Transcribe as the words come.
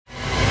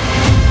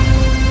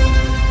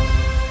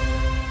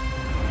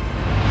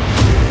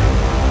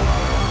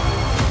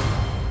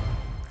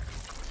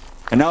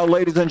And now,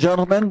 ladies and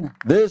gentlemen,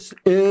 this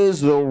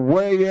is the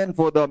weigh-in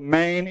for the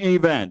main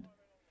event.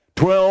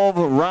 12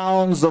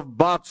 rounds of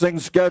boxing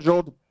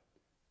scheduled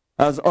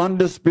as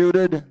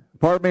undefeated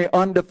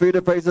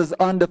faces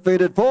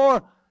undefeated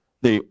for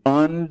the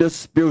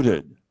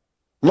undisputed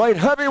light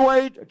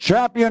heavyweight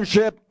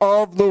championship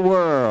of the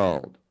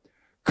world.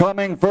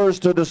 Coming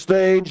first to the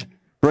stage,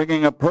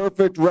 bringing a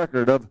perfect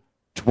record of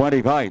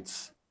 20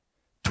 fights,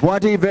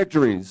 20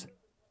 victories,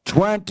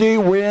 20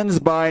 wins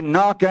by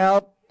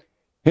knockout.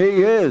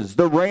 He is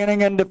the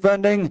reigning and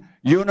defending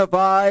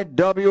unified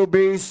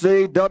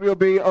WBC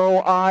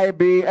WBO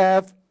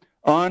IBF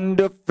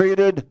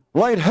undefeated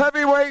light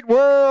heavyweight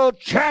world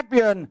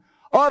champion,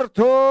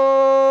 Artur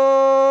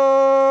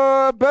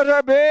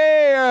Beterbiev.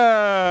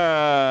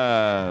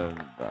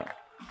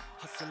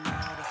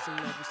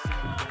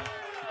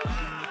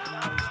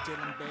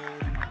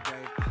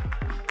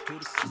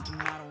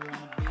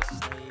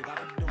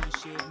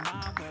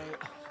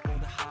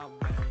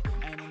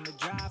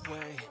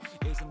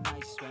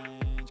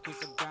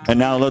 And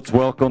now let's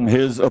welcome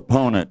his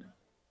opponent.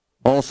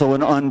 Also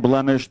an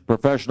unblemished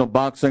professional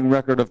boxing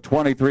record of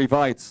 23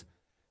 fights,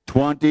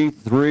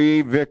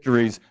 23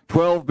 victories,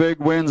 12 big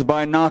wins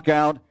by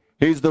knockout.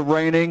 He's the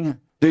reigning,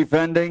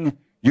 defending,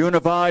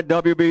 unified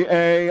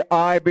WBA,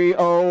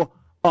 IBO,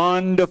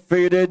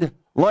 undefeated,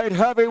 light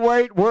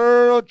heavyweight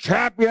world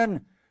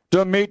champion,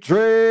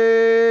 Dmitry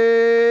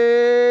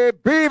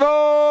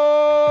Bivol.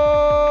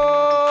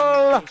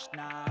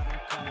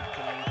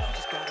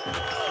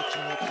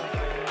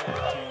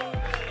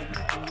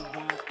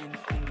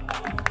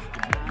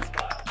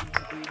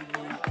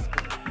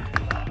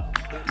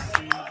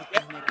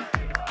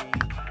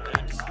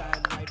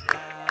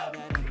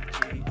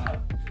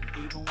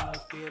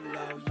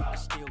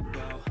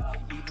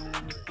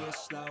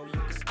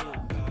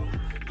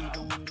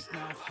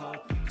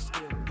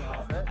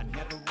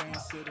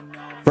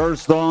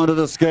 First onto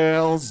the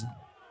scales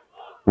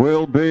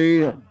will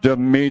be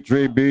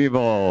Dmitry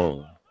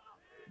Bivol,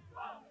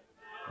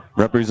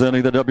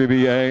 representing the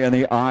WBA and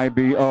the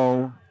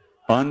IBO,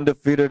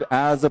 undefeated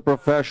as a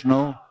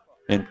professional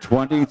in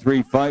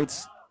 23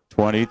 fights,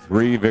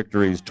 23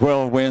 victories,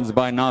 12 wins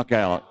by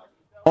knockout.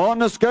 On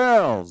the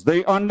scales,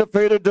 the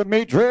undefeated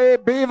Dmitry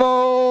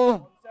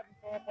Bivol,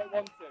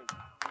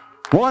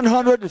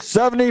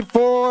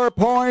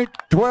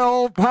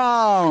 174.12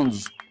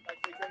 pounds.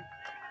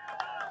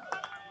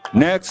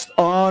 Next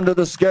onto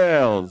the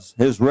scales,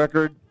 his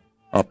record,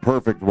 a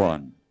perfect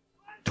one.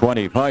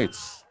 20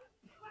 fights,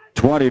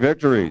 20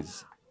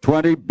 victories,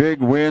 20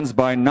 big wins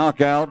by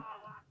knockout.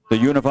 The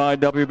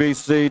unified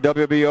WBC,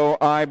 WBO,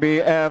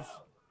 IBF,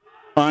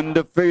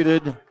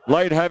 undefeated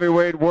light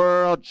heavyweight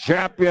world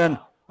champion,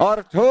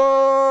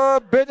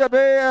 Artur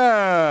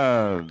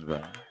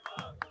Beterbiev.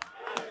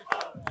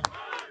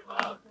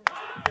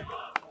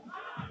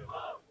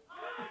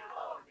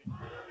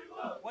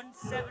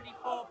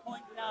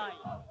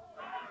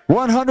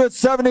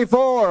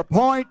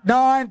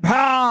 174.9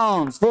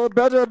 pounds for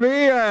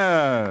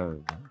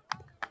Beterbiev.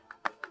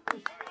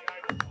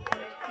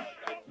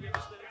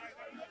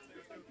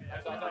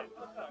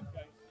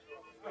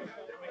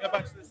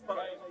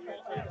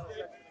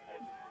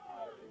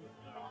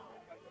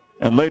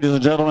 And ladies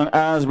and gentlemen,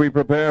 as we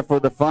prepare for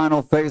the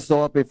final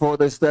face-off before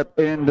they step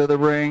into the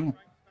ring,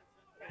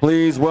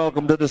 please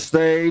welcome to the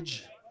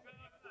stage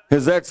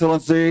His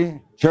Excellency,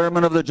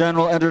 Chairman of the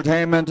General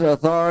Entertainment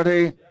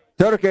Authority,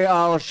 Turki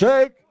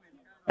Al-Sheikh.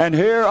 And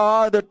here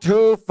are the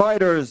two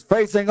fighters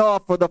facing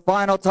off for the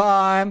final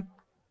time.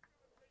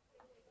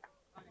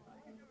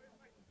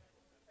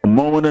 A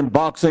moment in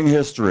boxing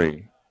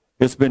history.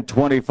 It's been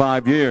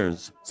 25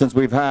 years since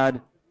we've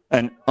had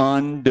an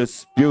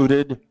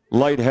undisputed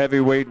light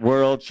heavyweight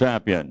world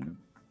champion.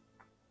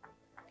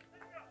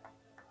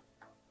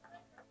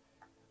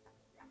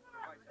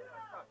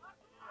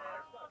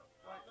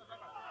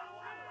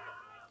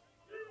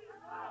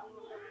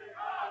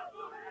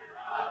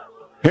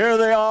 Here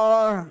they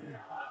are,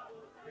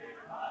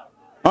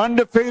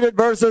 undefeated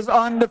versus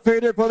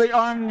undefeated for the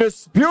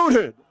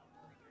undisputed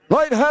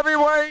light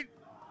heavyweight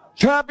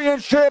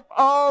championship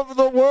of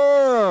the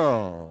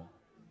world.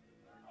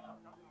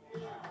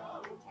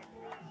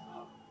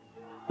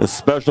 The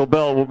special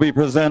belt will be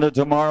presented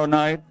tomorrow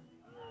night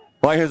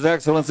by His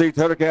Excellency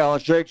Turki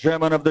Al-Sheikh,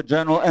 Chairman of the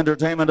General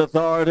Entertainment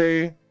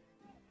Authority,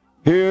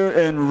 here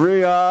in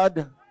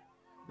Riyadh,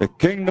 the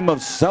Kingdom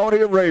of Saudi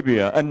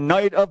Arabia, a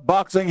night of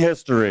boxing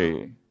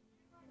history.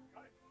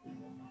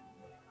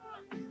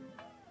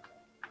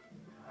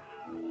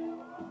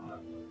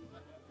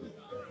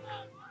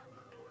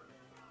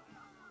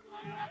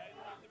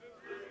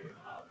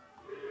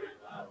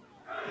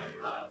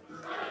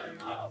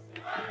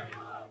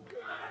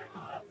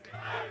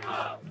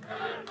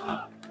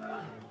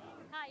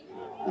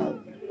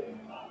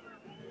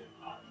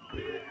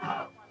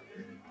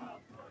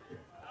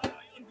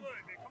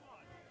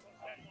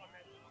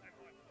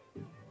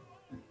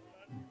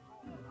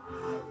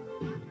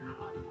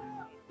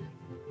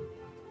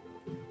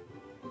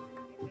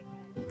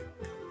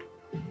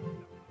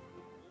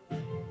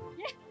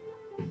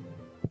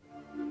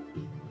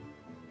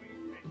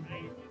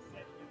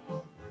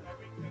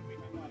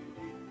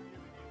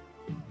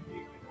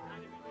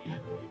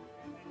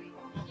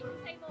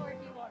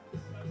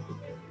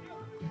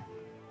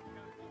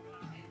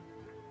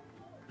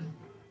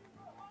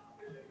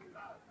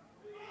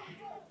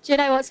 Do you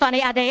know what's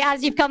funny, Andy?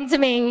 As you've come to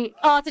me,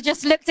 Artur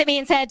just looked at me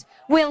and said,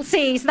 we'll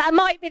see. So that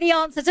might be the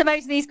answer to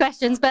most of these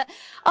questions. But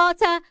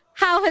Artur,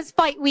 how has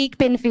fight week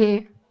been for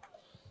you?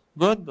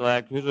 Good,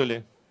 like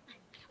usually.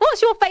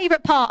 What's your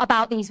favourite part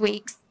about these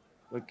weeks?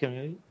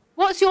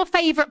 What's your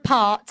favourite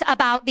part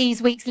about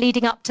these weeks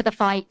leading up to the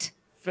fight?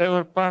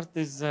 Favorite part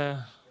is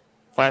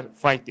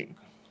fighting.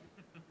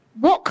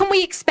 What can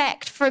we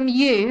expect from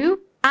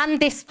you and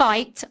this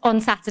fight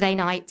on Saturday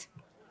night?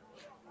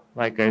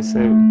 Like I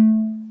said,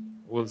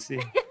 we'll see.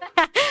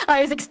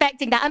 I was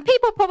expecting that. And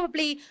people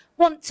probably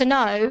want to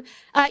know,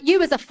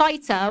 you as a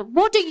fighter,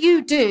 what do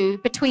you do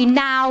between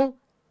now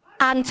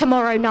and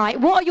tomorrow night?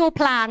 What are your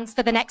plans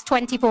for the next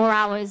 24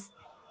 hours?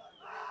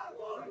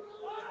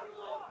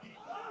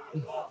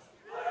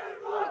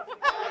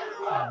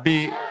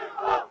 Be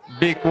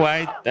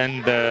quiet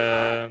and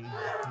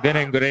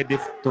getting ready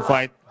to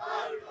fight.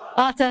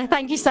 Artur,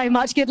 thank you so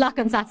much. Good luck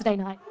on Saturday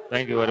night.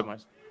 Thank you very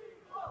much.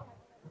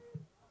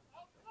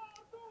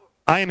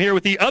 I am here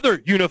with the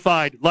other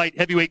unified light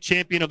heavyweight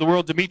champion of the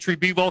world, Dmitry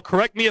Bivol.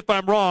 Correct me if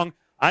I'm wrong.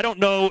 I don't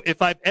know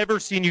if I've ever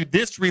seen you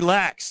this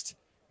relaxed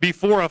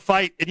before a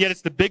fight, and yet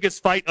it's the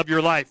biggest fight of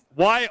your life.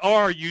 Why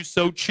are you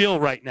so chill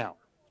right now?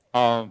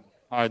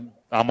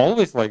 I'm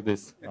always like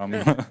this.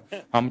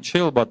 I'm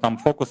chill, but I'm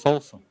focused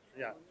also.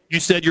 Yeah. You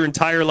said your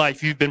entire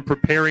life you've been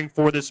preparing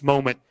for this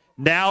moment.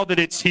 Now that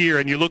it's here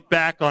and you look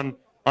back on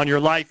your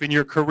life and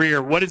your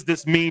career, what does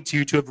this mean to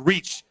you to have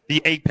reached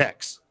the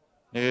apex?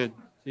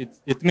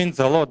 It means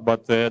a lot,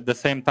 but at the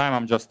same time,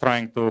 I'm just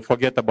trying to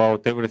forget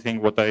about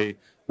everything what I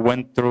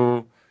went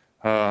through.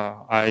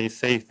 I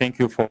say thank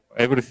you for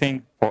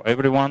everything, for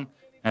everyone,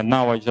 and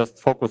now I just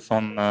focus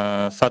on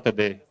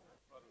Saturday.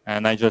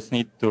 And I just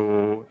need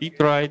to eat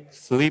right,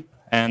 sleep,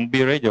 and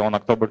be ready on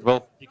October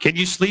 12th. Can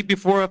you sleep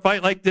before a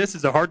fight like this?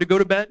 Is it hard to go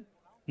to bed?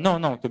 No,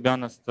 to be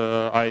honest,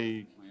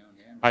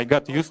 I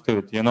got used to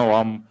it. You know,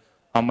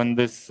 I'm in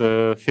this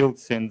field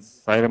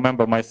since, I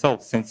remember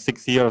myself, since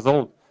 6 years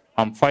old.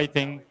 I'm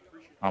fighting,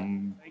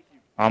 I'm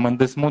in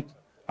this mood.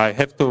 I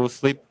have to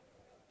sleep.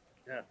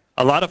 Yeah.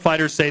 A lot of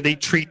fighters say they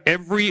treat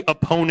every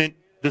opponent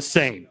the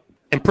same.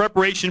 In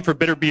preparation for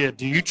Beterbiev,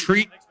 do you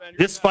treat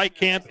this fight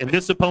camp and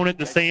this opponent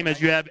the same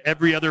as you have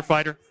every other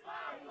fighter?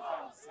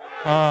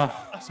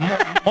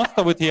 Most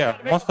of it, yeah.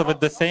 Most of it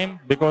the same,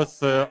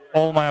 because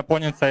all my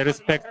opponents I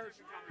respect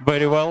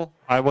very well.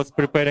 I was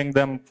preparing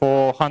them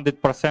for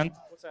 100%,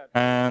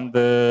 and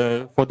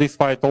for this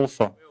fight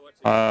also.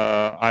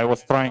 I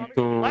was trying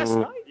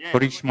to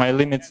reach my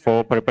limits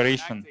for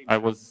preparation. I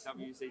was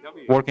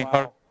working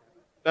hard.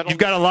 You've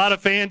got a lot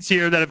of fans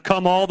here that have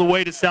come all the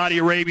way to Saudi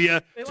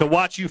Arabia to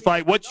watch you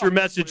fight. What's your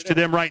message to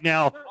them right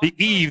now, the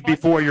eve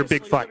before your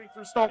big fight?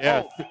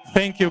 Yeah,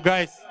 thank you,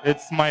 guys.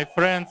 It's my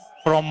friends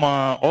from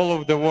all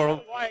over the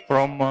world,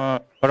 from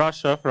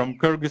Russia, from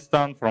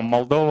Kyrgyzstan, from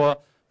Moldova,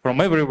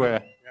 from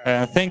everywhere.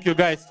 Thank you,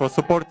 guys, for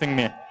supporting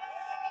me. All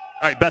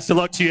right, best of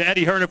luck to you.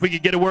 Eddie Hearn, if we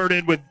could get a word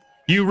in with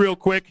you real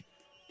quick.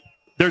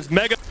 There's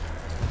mega...